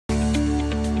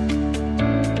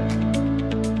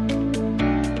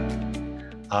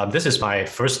This is my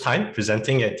first time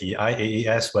presenting at the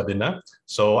IAAS webinar,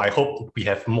 so I hope we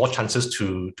have more chances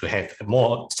to have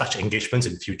more such engagements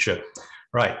in future.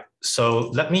 Right, so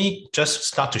let me just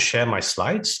start to share my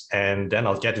slides and then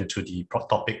I'll get into the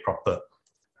topic proper.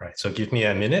 Right, so give me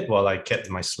a minute while I get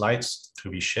my slides to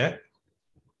be shared.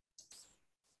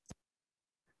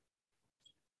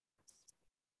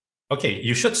 Okay,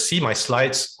 you should see my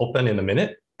slides open in a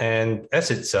minute, and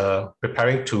as it's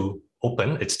preparing to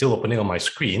open, it's still opening on my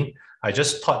screen. I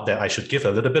just thought that I should give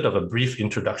a little bit of a brief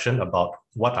introduction about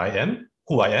what I am,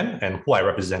 and who I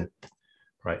represent.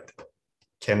 Right.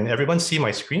 Can everyone see my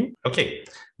screen? Okay,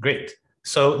 great.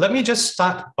 So let me just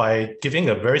start by giving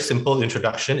a very simple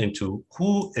introduction into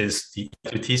who is the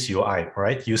EWTCOI,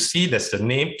 right? You see there's the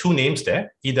name, two names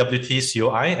there,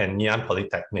 EWTCOI and Ngee Ann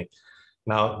Polytechnic.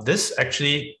 Now, this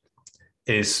actually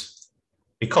is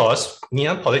because Ngee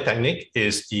Ann Polytechnic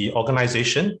is the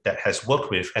organization that has worked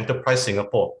with Enterprise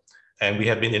Singapore. And we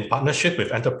have been in partnership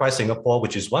with Enterprise Singapore,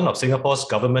 which is one of Singapore's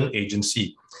government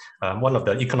agency, one of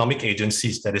the economic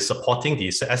agencies that is supporting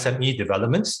these SME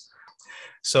developments.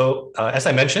 So as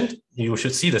I mentioned, you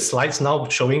should see the slides now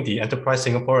showing the Enterprise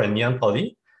Singapore and Ngee Ann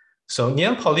Poly. So Ngee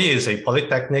Ann Poly is a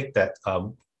polytechnic that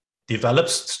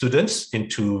develops students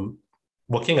into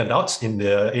working adults in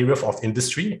the area of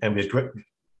industry, and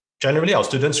generally our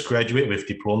students graduate with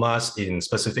diplomas in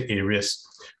specific areas,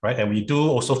 right? And we do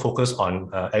also focus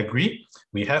on agri.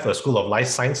 We have a School of Life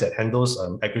Science that handles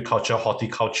agriculture,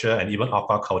 horticulture, and even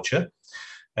aquaculture.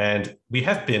 And we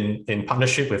have been in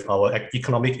partnership with our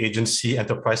economic agency,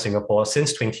 Enterprise Singapore,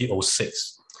 since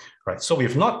 2006, right? So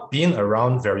we've not been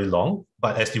around very long,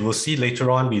 but as you will see later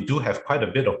on, we do have quite a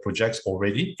bit of projects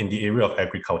already in the area of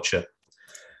agriculture.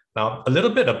 Now, a little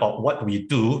bit about what we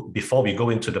do before we go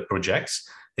into the projects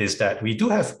is that we do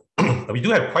have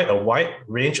quite a wide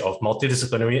range of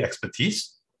multidisciplinary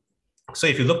expertise. So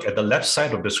if you look at the left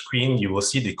side of the screen, you will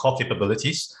see the core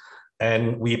capabilities.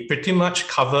 And we pretty much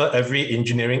cover every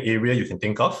engineering area you can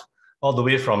think of, all the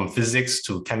way from physics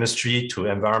to chemistry to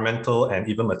environmental and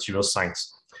even material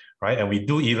science, right? And we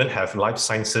do even have life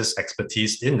sciences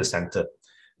expertise in the center.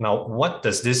 Now, what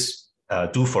does this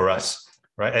do for us?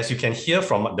 Right, as you can hear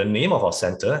from the name of our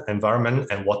center, Environment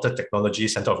and Water Technology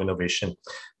Center of Innovation,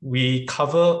 we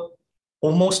cover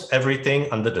almost everything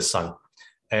under the sun.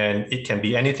 And it can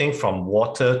be anything from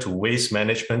water to waste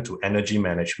management to energy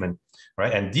management,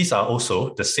 right? And these are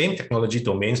also the same technology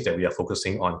domains that we are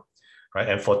focusing on, right?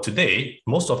 And for today,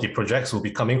 most of the projects will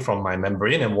be coming from my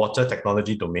membrane and water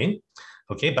technology domain.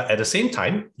 Okay, but at the same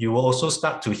time, you will also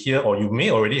start to hear, or you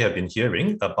may already have been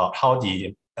hearing about how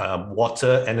the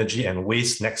water, energy, and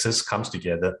waste nexus comes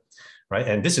together, right?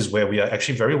 And this is where we are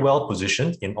actually very well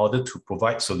positioned in order to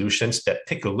provide solutions that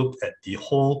take a look at the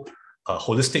whole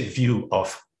holistic view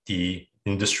of the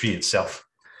industry itself.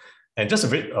 And just a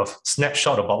bit of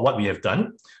snapshot about what we have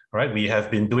done, right? We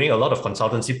have been doing a lot of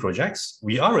consultancy projects.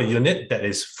 We are a unit that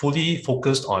is fully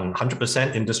focused on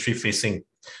 100% industry facing,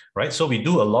 right? So we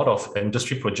do a lot of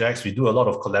industry projects, we do a lot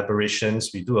of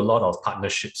collaborations, we do a lot of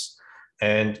partnerships.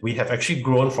 And we have actually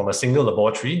grown from a single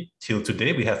laboratory till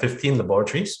today. We have 15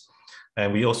 laboratories.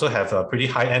 And we also have a pretty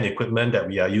high-end equipment that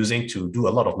we are using to do a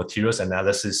lot of materials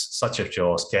analysis, such as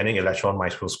your scanning electron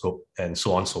microscope and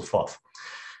so on and so forth.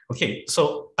 Okay,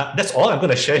 so that's all I'm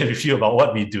going to share with you about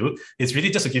what we do. It's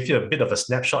really just to give you a bit of a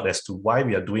snapshot as to why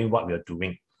we are doing what we are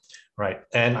doing, right?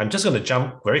 And I'm just going to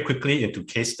jump very quickly into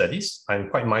case studies. I'm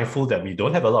quite mindful that we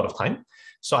don't have a lot of time.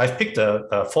 So I've picked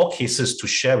 4 cases to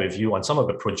share with you on some of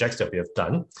the projects that we have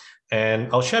done. And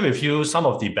I'll share with you some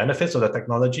of the benefits of the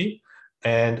technology.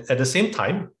 And at the same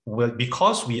time,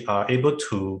 because we are able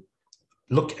to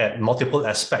look at multiple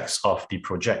aspects of the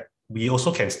project, we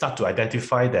also can start to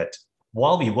identify that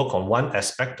while we work on one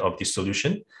aspect of the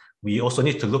solution, we also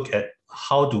need to look at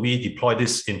how do we deploy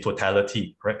this in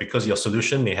totality, right? Because your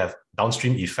solution may have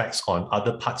downstream effects on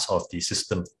other parts of the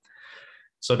system.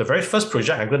 So the very first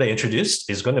project I'm going to introduce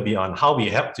is going to be on how we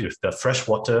help with the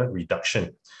freshwater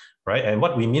reduction, right? And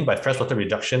what we mean by freshwater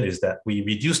reduction is that we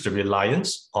reduce the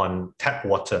reliance on tap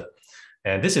water.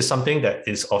 And this is something that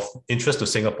is of interest to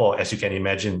Singapore, as you can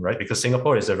imagine, right? Because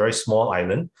Singapore is a very small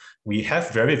island. We have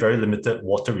very, very limited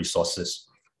water resources.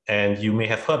 And you may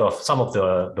have heard of some of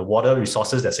the water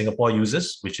resources that Singapore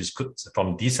uses, which is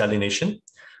from desalination.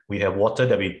 We have water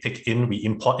that we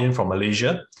import in from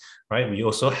Malaysia, right? We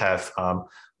also have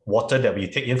water that we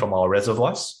take in from our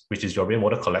reservoirs, which is your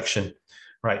rainwater collection,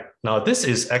 right? Now, this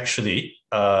is actually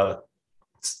a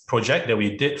project that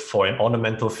we did for an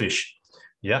ornamental fish.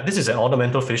 Yeah, this is an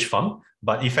ornamental fish farm.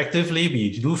 But effectively,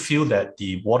 we do feel that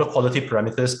the water quality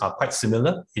parameters are quite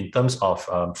similar in terms of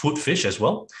food fish as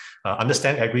well.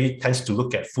 Understand Agri tends to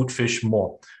look at food fish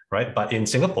more, right? But in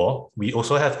Singapore, we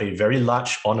also have a very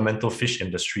large ornamental fish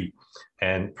industry,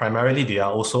 and primarily they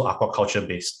are also aquaculture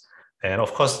based. And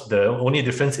of course, the only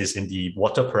difference is in the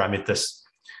water parameters.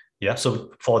 Yeah,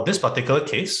 so for this particular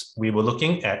case, we were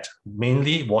looking at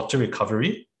mainly water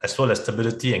recovery as well as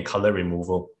stability and color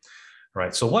removal.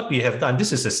 Right. So what we have done,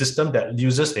 this is a system that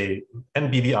uses a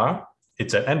MBBR.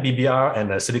 It's an MBBR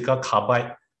and a silica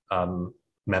carbide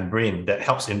membrane that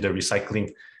helps in the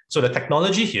recycling. So the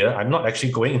technology here, I'm not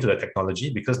actually going into the technology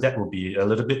because that will be a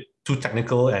little bit too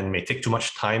technical and may take too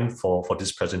much time for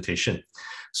this presentation.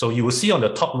 So you will see on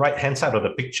the top right-hand side of the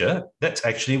picture, that's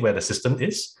actually where the system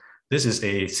is. This is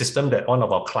a system that one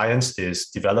of our clients is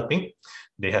developing.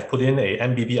 They have put in a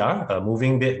MBBR, a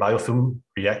moving bed biofilm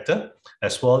reactor,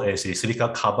 as well as a silica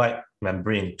carbide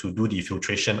membrane to do the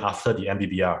filtration after the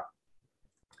MBBR.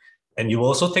 And you will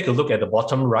also take a look at the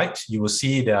bottom right. You will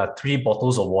see there are 3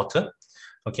 bottles of water.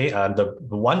 Okay, and the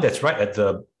one that's right at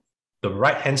the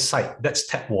right-hand side, that's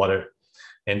tap water.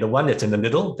 And the one that's in the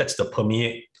middle, that's the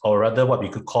permeate, or rather what we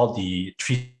could call the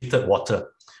treated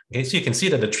water. Okay, so you can see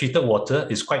that the treated water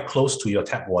is quite close to your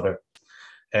tap water.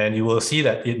 And you will see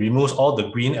that it removes all the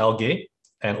green algae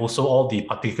and also all the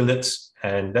particulates,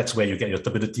 and that's where you get your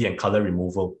turbidity and color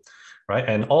removal, right?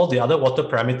 And all the other water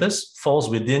parameters falls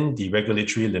within the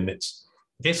regulatory limits.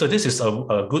 Okay, so this is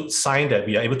a good sign that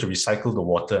we are able to recycle the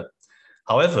water.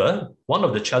 However, one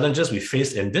of the challenges we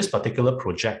faced in this particular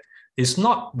project is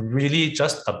not really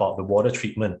just about the water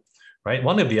treatment, right?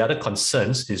 One of the other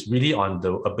concerns is really on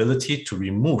the ability to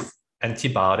remove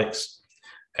antibiotics.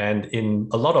 And in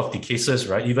a lot of the cases,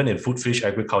 right, even in food fish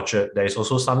agriculture, there is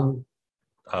also some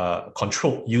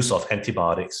controlled use of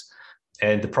antibiotics.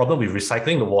 And the problem with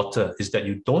recycling the water is that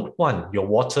you don't want your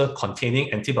water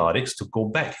containing antibiotics to go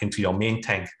back into your main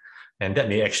tank. And that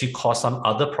may actually cause some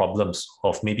other problems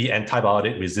of maybe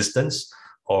antibiotic resistance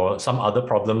or some other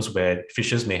problems where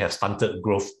fishes may have stunted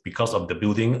growth because of the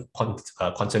building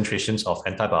concentrations of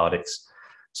antibiotics.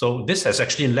 So this has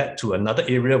actually led to another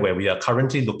area where we are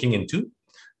currently looking into.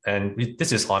 And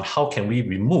this is on how can we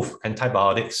remove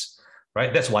antibiotics,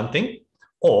 right? That's one thing.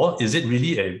 Or is it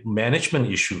really a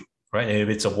management issue, right? And if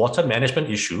it's a water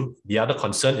management issue, the other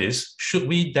concern is, should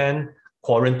we then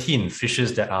quarantine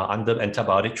fishes that are under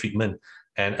antibiotic treatment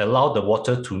and allow the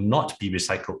water to not be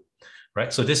recycled,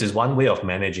 right? So this is one way of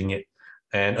managing it.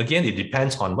 And again, it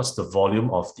depends on what's the volume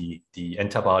of the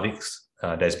antibiotics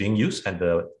that's being used and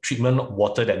the treatment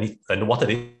water that needs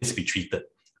to be treated.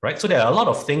 Right? So there are a lot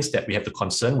of things that we have to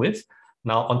concern with.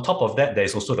 Now, on top of that,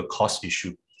 there's also the cost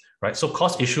issue, right? So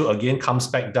cost issue, again, comes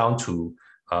back down to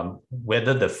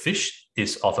whether the fish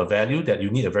is of a value that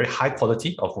you need a very high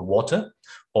quality of water,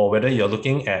 or whether you're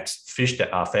looking at fish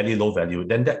that are fairly low value,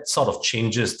 then that sort of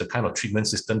changes the kind of treatment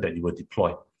system that you will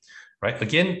deploy, right?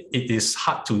 Again, it is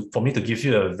hard for me to give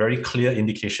you a very clear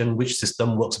indication which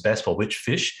system works best for which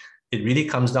fish. It really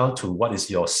comes down to what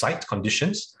is your site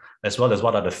conditions, as well as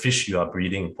what are the fish you are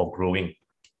breeding for growing.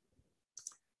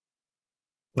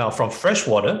 Now, from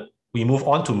freshwater, we move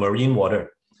on to marine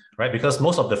water, right? Because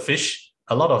most of the fish,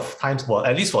 a lot of times, well,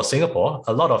 at least for Singapore,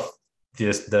 a lot of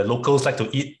the locals like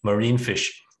to eat marine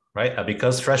fish, right?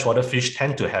 Because freshwater fish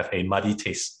tend to have a muddy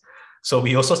taste. So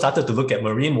we also started to look at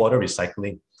marine water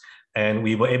recycling. And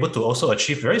we were able to also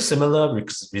achieve very similar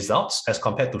results as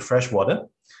compared to freshwater,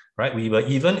 right? We were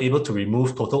even able to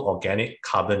remove total organic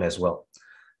carbon as well.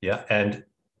 Yeah, and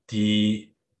the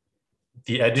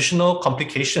additional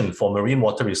complication for marine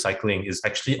water recycling is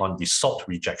actually on the salt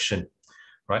rejection,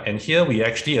 right? And here we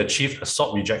actually achieved a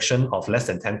salt rejection of less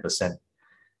than 10%.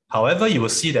 However, you will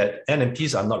see that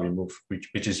NMPs are not removed,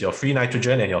 which is your free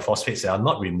nitrogen and your phosphates, they are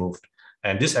not removed.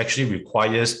 And this actually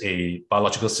requires a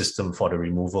biological system for the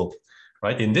removal,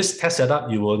 right? In this test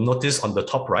setup, you will notice on the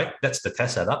top right, that's the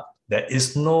test setup. There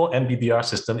is no MBBR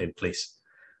system in place.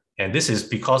 And this is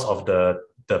because of the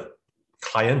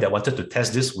client that wanted to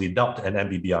test this without an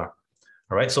MBBR.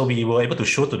 All right, so we were able to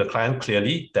show to the client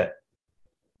clearly that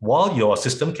while your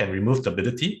system can remove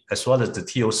turbidity as well as the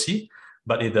TOC,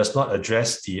 but it does not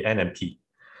address the NMP.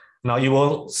 Now you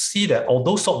will see that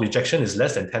although salt rejection is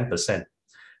less than 10%,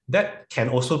 that can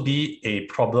also be a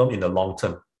problem in the long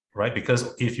term, right?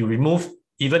 Because if you remove,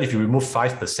 even if you remove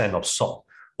 5% of salt,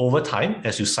 over time,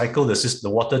 as you cycle the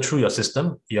water through your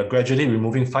system, you're gradually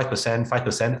removing 5%,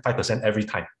 5%, 5% every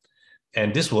time.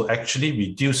 And this will actually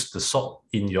reduce the salt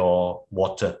in your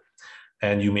water,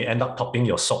 and you may end up topping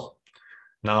your salt.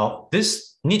 Now,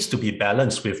 this needs to be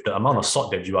balanced with the amount of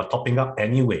salt that you are topping up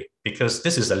anyway, because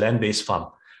this is a land-based farm.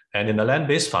 And in a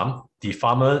land-based farm, the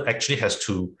farmer actually has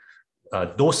to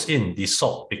dose in the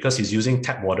salt because he's using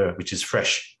tap water, which is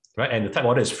fresh, right? And the tap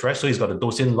water is fresh, so he's got to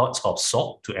dose in lots of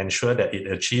salt to ensure that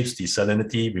it achieves the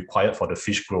salinity required for the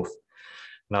fish growth.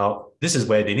 Now, this is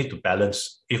where they need to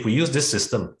balance. If we use this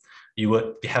system, you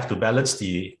would have to balance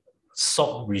the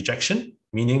salt rejection,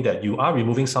 meaning that you are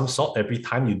removing some salt every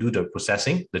time you do the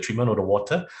processing, the treatment of the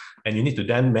water, and you need to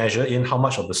then measure in how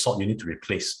much of the salt you need to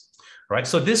replace, right?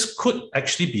 So this could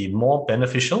actually be more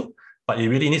beneficial, but it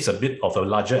really needs a bit of a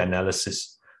larger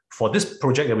analysis. For this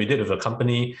project that we did with a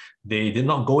company, they did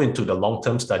not go into the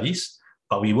long-term studies,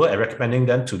 but we were recommending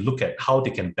them to look at how they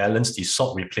can balance the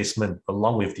salt replacement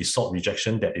along with the salt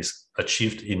rejection that is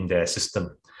achieved in their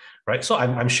system, right? So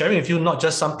I'm sharing with you not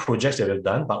just some projects that we've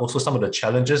done, but also some of the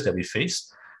challenges that we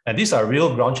face. And these are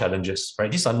real ground challenges,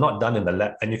 right? These are not done in the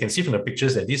lab. And you can see from the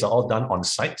pictures that these are all done on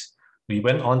site. We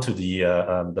went on to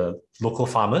the local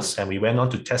farmers and we went on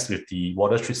to test with the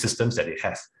water treat systems that they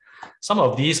have. Some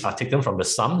of these are taken from the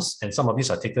sumps and some of these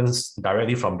are taken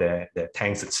directly from their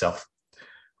tanks itself,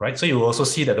 right? So you will also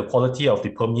see that the quality of the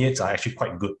permeates are actually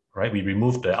quite good, right? We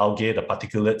removed the algae, the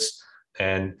particulates,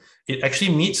 and it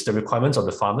actually meets the requirements of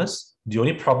the farmers. The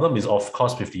only problem is, of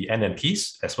course, with the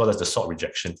NMPs as well as the salt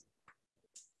rejection.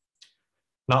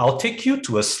 Now, I'll take you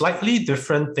to a slightly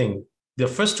different thing. The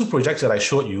first two projects that I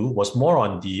showed you was more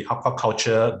on the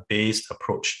aquaculture-based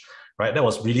approach, right? That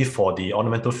was really for the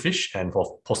ornamental fish and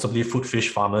for possibly food fish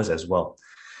farmers as well.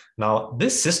 Now,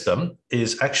 this system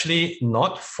is actually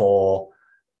not for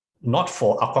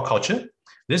aquaculture.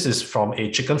 This is from a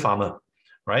chicken farmer,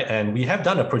 right? And we have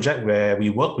done a project where we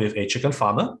work with a chicken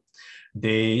farmer.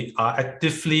 They are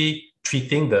actively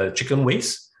treating the chicken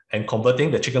waste and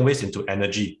converting the chicken waste into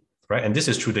energy, right? And this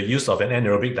is through the use of an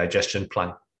anaerobic digestion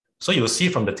plant. So you'll see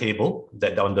from the table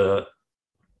that on the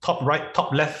top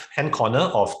left-hand corner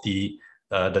of the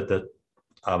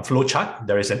flow chart,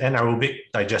 there is an anaerobic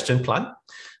digestion plant.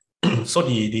 So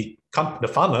the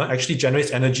farmer actually generates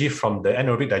energy from the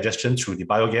anaerobic digestion through the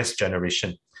biogas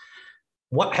generation.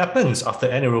 What happens after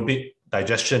anaerobic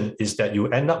digestion is that you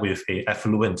end up with an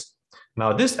effluent.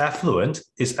 Now, this effluent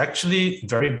is actually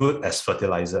very good as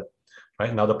fertilizer,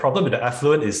 right? Now, the problem with the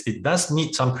effluent is it does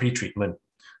need some pre-treatment.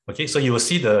 Okay, so you will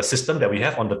see the system that we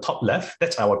have on the top left.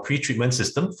 That's our pre-treatment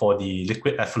system for the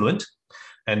liquid effluent.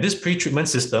 And this pre-treatment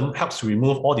system helps to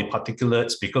remove all the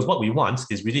particulates because what we want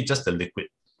is really just the liquid,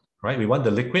 right? We want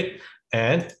the liquid.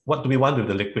 And what do we want with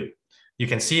the liquid? You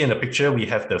can see in the picture, we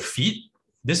have the feed.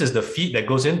 This is the feed that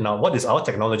goes in. Now, what is our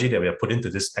technology that we have put into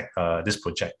this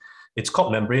project? It's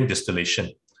called membrane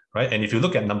distillation, right? And if you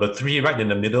look at number 3, right in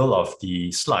the middle of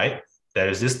the slide, there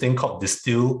is this thing called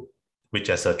distill, which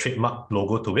has a trademark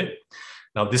logo to it.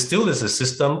 Now, distill is a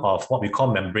system of what we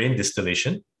call membrane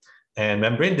distillation. And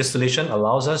membrane distillation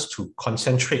allows us to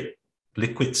concentrate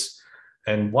liquids.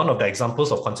 And one of the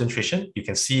examples of concentration, you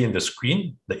can see in the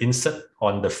screen, the insert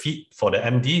on the feed for the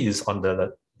MD is on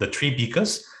the 3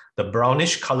 beakers. The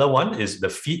brownish color one is the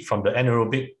feed from the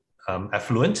anaerobic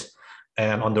effluent.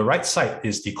 And on the right side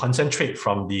is the concentrate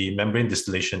from the membrane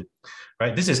distillation,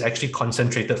 right? This is actually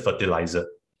concentrated fertilizer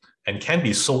and can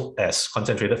be sold as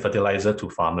concentrated fertilizer to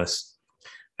farmers.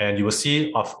 And you will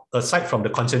see, aside from the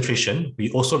concentration,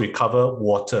 we also recover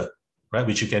water, right,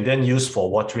 which you can then use for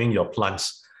watering your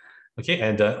plants. Okay,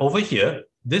 and over here,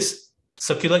 this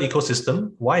circular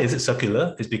ecosystem, why is it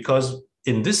circular? It's because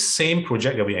in this same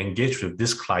project that we engaged with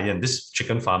this client, this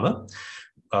chicken farmer,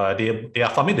 they are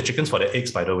farming the chickens for the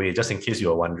eggs, by the way, just in case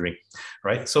you are wondering,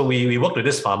 right? So we worked with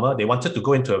this farmer. They wanted to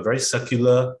go into a very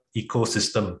circular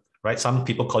ecosystem, right? Some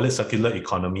people call it circular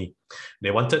economy.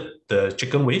 They wanted the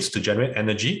chicken waste to generate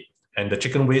energy and the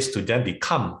chicken waste to then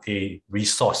become a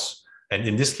resource. And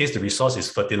in this case, the resource is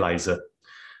fertilizer.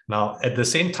 Now, at the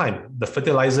same time, the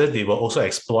fertilizer, they were also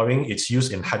exploring its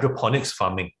use in hydroponics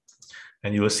farming.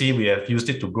 And you will see we have used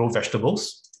it to grow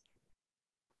vegetables.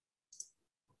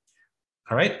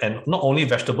 All right, and not only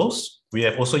vegetables, we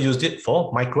have also used it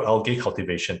for microalgae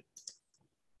cultivation.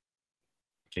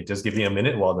 Okay, just give me a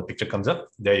minute while the picture comes up.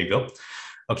 There you go.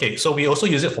 Okay, so we also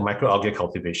use it for microalgae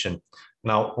cultivation.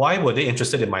 Now, why were they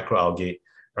interested in microalgae?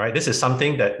 All right, this is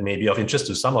something that may be of interest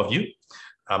to some of you.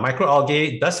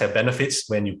 Microalgae does have benefits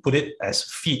when you put it as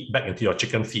feed back into your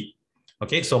chicken feed.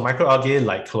 Okay, so microalgae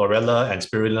like chlorella and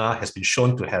spirulina has been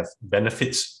shown to have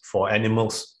benefits for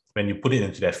animals when you put it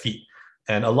into their feed.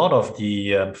 And a lot of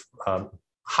the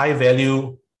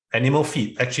high-value animal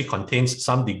feed actually contains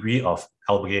some degree of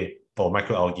algae or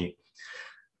microalgae.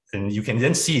 And you can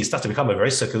then see it starts to become a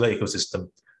very circular ecosystem.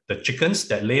 The chickens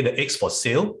that lay the eggs for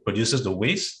sale produces the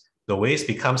waste. The waste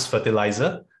becomes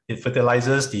fertilizer. It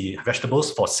fertilizes the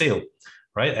vegetables for sale.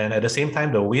 right? And at the same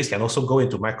time, the waste can also go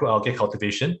into microalgae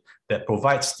cultivation that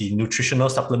provides the nutritional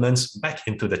supplements back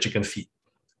into the chicken feed.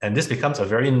 And this becomes a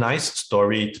very nice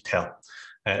story to tell.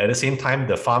 And at the same time,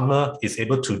 the farmer is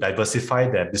able to diversify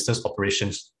their business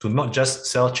operations to not just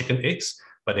sell chicken eggs,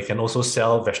 but they can also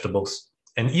sell vegetables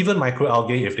and even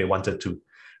microalgae if they wanted to,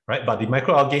 right? But the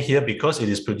microalgae here, because it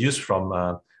is produced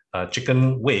from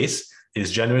chicken waste, is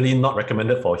generally not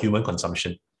recommended for human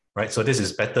consumption, right? So this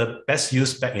is best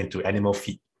used back into animal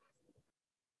feed.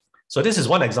 So this is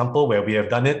one example where we have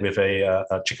done it with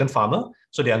a chicken farmer.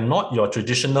 So they are not your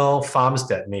traditional farms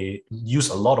that may use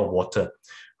a lot of water,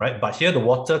 right? But here the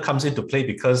water comes into play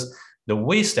because the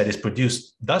waste that is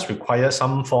produced does require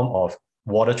some form of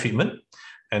water treatment.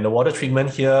 And the water treatment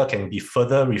here can be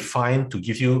further refined to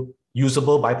give you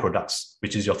usable byproducts,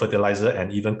 which is your fertilizer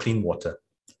and even clean water.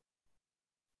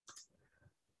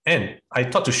 And I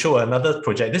thought to show another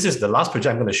project. This is the last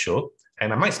project I'm going to show.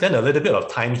 And I might spend a little bit of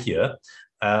time here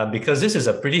because this is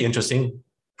a pretty interesting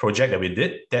project that we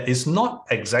did that is not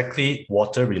exactly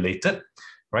water related,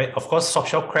 right? Of course,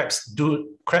 softshell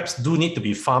crabs do need to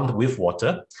be farmed with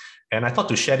water. And I thought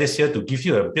to share this here to give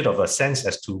you a bit of a sense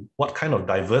as to what kind of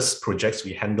diverse projects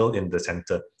we handle in the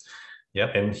center. Yeah,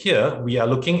 and here we are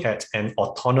looking at an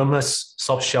autonomous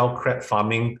softshell crab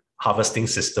farming harvesting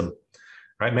system.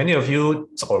 Right, many of you,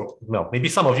 or well, maybe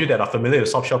some of you that are familiar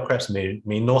with softshell crabs may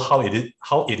know how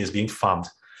it is being farmed.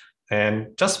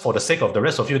 And just for the sake of the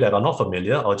rest of you that are not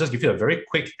familiar, I'll just give you a very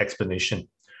quick explanation.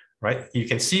 Right, you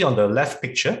can see on the left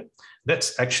picture,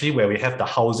 that's actually where we have the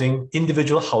housing,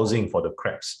 individual housing for the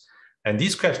crabs. And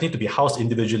these crabs need to be housed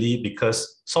individually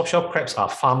because softshell crabs are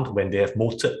farmed when they have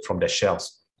molted from their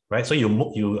shells. Right, so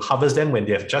you harvest them when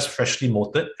they have just freshly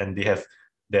molted and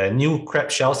their new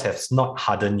crab shells have not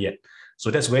hardened yet. So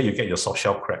that's where you get your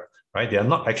softshell crab, right? They are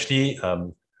not actually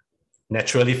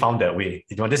naturally found that way.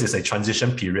 This is a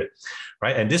transition period,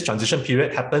 right? And this transition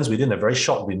period happens within a very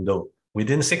short window.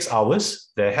 Within 6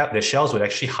 hours, their shells will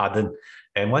actually harden.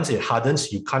 And once it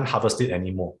hardens, you can't harvest it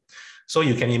anymore. So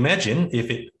you can imagine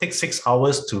if it takes 6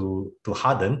 hours to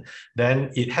harden, then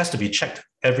it has to be checked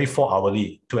every 4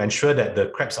 hourly to ensure that the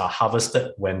crabs are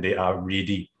harvested when they are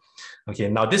ready. Okay,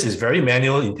 now this is very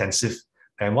manual intensive.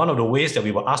 And one of the ways that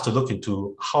we were asked to look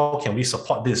into how can we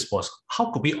support this was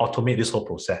how could we automate this whole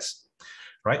process,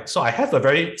 right? So I have a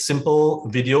very simple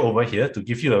video over here to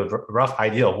give you a rough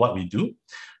idea of what we do,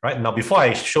 right? Now, before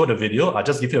I show the video, I'll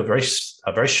just give you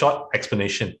a very short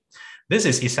explanation. This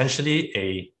is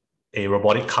essentially a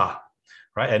robotic car,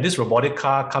 right? And this robotic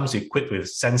car comes equipped with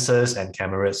sensors and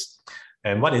cameras.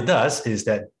 And what it does is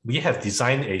that we have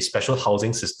designed a special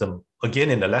housing system. Again,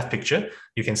 in the left picture,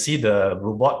 you can see the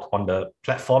robot on the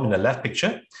platform in the left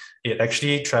picture. It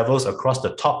actually travels across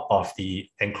the top of the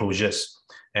enclosures.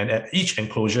 And at each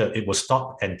enclosure, it will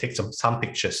stop and take some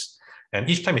pictures. And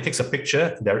each time it takes a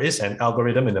picture, there is an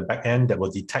algorithm in the back end that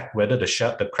will detect whether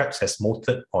the crabs has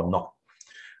molted or not.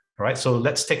 All right, so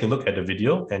let's take a look at the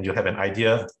video and you have an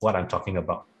idea what I'm talking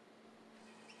about.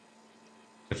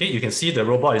 Okay, you can see the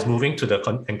robot is moving to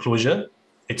the enclosure.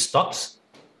 It stops,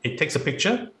 it takes a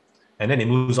picture, and then it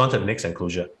moves on to the next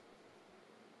enclosure.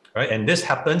 Right, and this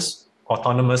happens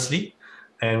autonomously,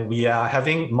 and we are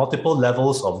having multiple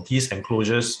levels of these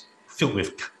enclosures filled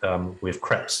with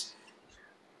crabs.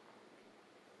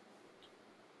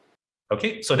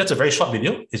 Okay, so that's a very short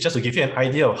video. It's just to give you an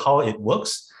idea of how it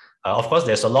works. Of course,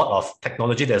 there's a lot of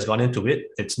technology that's gone into it.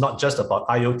 It's not just about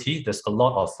IoT. There's a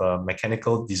lot of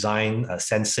mechanical design,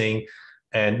 sensing,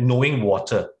 and knowing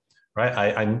water,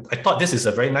 right? I thought this is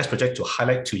a very nice project to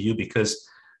highlight to you because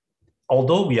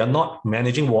although we are not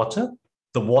managing water,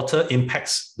 the water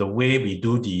impacts the way we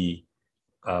do the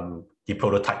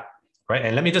prototype, right?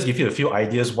 And let me just give you a few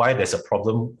ideas why there's a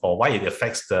problem or why it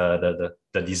affects the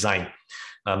design.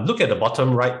 Look at the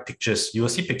bottom right pictures. You will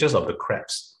see pictures of the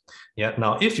crabs. Yeah.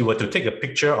 Now, if you were to take a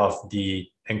picture of the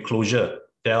enclosure,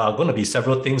 there are going to be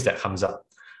several things that comes up.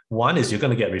 One is you're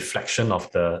going to get reflection of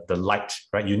the light,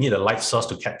 right? You need a light source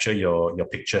to capture your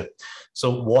picture.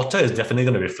 So water is definitely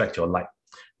going to reflect your light.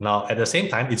 Now, at the same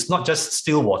time, it's not just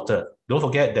still water. Don't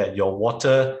forget that your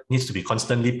water needs to be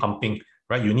constantly pumping,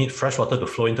 right? You need fresh water to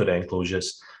flow into the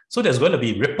enclosures. So there's going to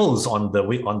be ripples on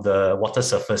the water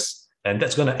surface, and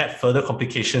that's going to add further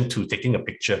complication to taking a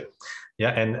picture.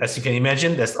 Yeah, and as you can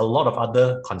imagine, there's a lot of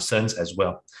other concerns as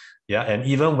well. Yeah, and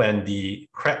even when the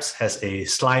crabs has a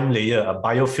slime layer, a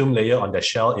biofilm layer on their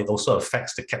shell, it also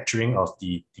affects the capturing of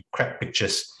the crab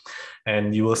pictures.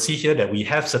 And you will see here that we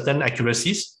have certain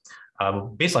accuracies.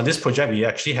 Based on this project, we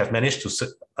actually have managed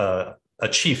to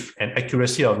achieve an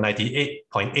accuracy of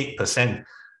 98.8%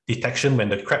 detection when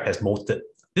the crab has molted.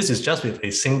 This is just with a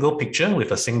single picture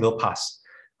with a single pass.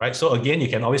 right? So again, you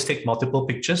can always take multiple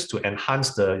pictures to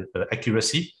enhance the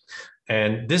accuracy.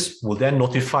 And this will then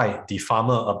notify the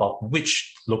farmer about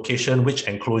which location, which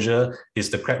enclosure is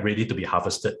the crab ready to be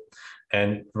harvested.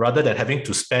 And rather than having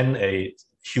to spend a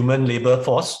human labor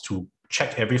force to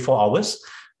check every 4 hours,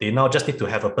 they now just need to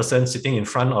have a person sitting in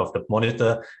front of the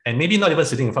monitor, and maybe not even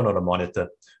sitting in front of the monitor,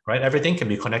 right? Everything can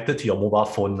be connected to your mobile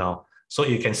phone now. So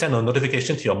you can send a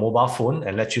notification to your mobile phone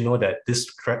and let you know that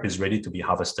this crab is ready to be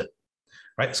harvested,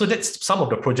 right? So that's some of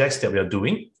the projects that we are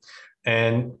doing.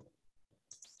 And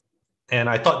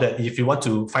I thought that if you want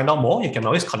to find out more, you can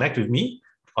always connect with me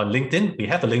on LinkedIn. We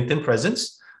have a LinkedIn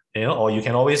presence, or you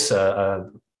can always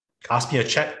ask me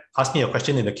a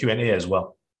question in the Q&A as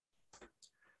well.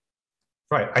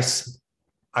 Right,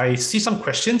 I see some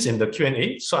questions in the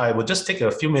Q&A, so I will just take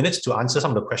a few minutes to answer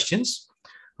some of the questions.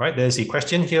 Right, there's a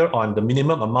question here on the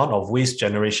minimum amount of waste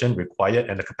generation required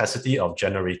and the capacity of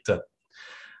generator.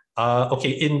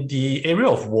 Okay, in the area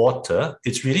of water,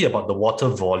 it's really about the water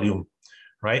volume,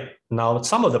 right? Now,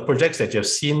 some of the projects that you've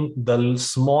seen, the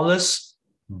smallest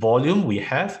volume we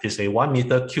have is a 1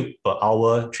 meter cube per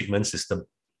hour treatment system,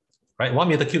 right? 1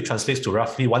 meter cube translates to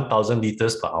roughly 1,000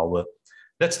 liters per hour.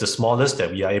 That's the smallest that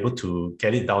we are able to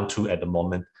get it down to at the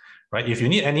moment, right? If you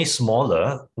need any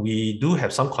smaller, we do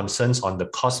have some concerns on the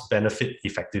cost benefit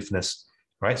effectiveness,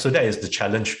 right? So that is the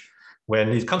challenge. When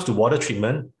it comes to water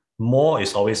treatment, more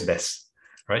is always best,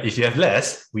 right? If you have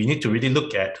less, we need to really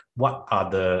look at what are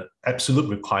the absolute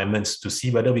requirements to see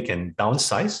whether we can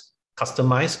downsize,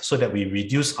 customize, so that we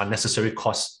reduce unnecessary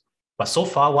costs. But so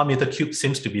far, 1 meter cube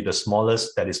seems to be the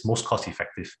smallest that is most cost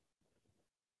effective.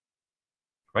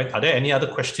 Right? Are there any other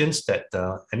questions that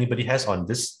anybody has on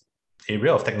this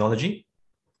area of technology?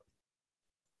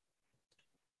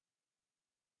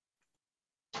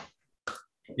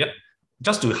 Yep.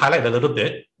 Just to highlight a little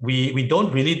bit, we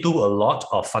don't really do a lot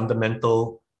of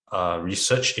fundamental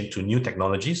research into new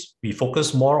technologies. We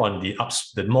focus more on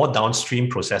the more downstream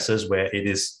processes where it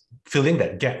is filling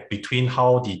that gap between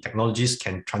how the technologies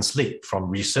can translate from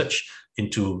research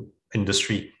into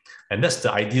industry. And that's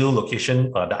the ideal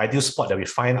location, the ideal spot that we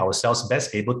find ourselves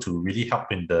best able to really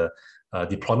help in the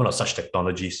deployment of such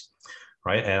technologies,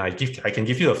 right? And I can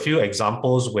give you a few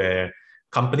examples where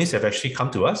companies have actually come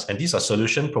to us, and these are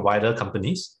solution provider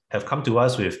companies, have come to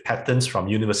us with patents from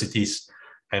universities,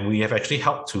 and we have actually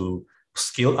helped to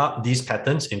scale up these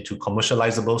patents into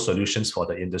commercializable solutions for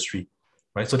the industry,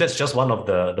 right? So that's just one of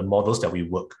the models that we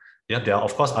work. Yeah, there are,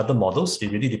 of course, other models.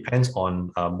 It really depends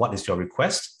on what is your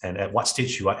request and at what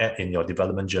stage you are at in your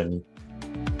development journey.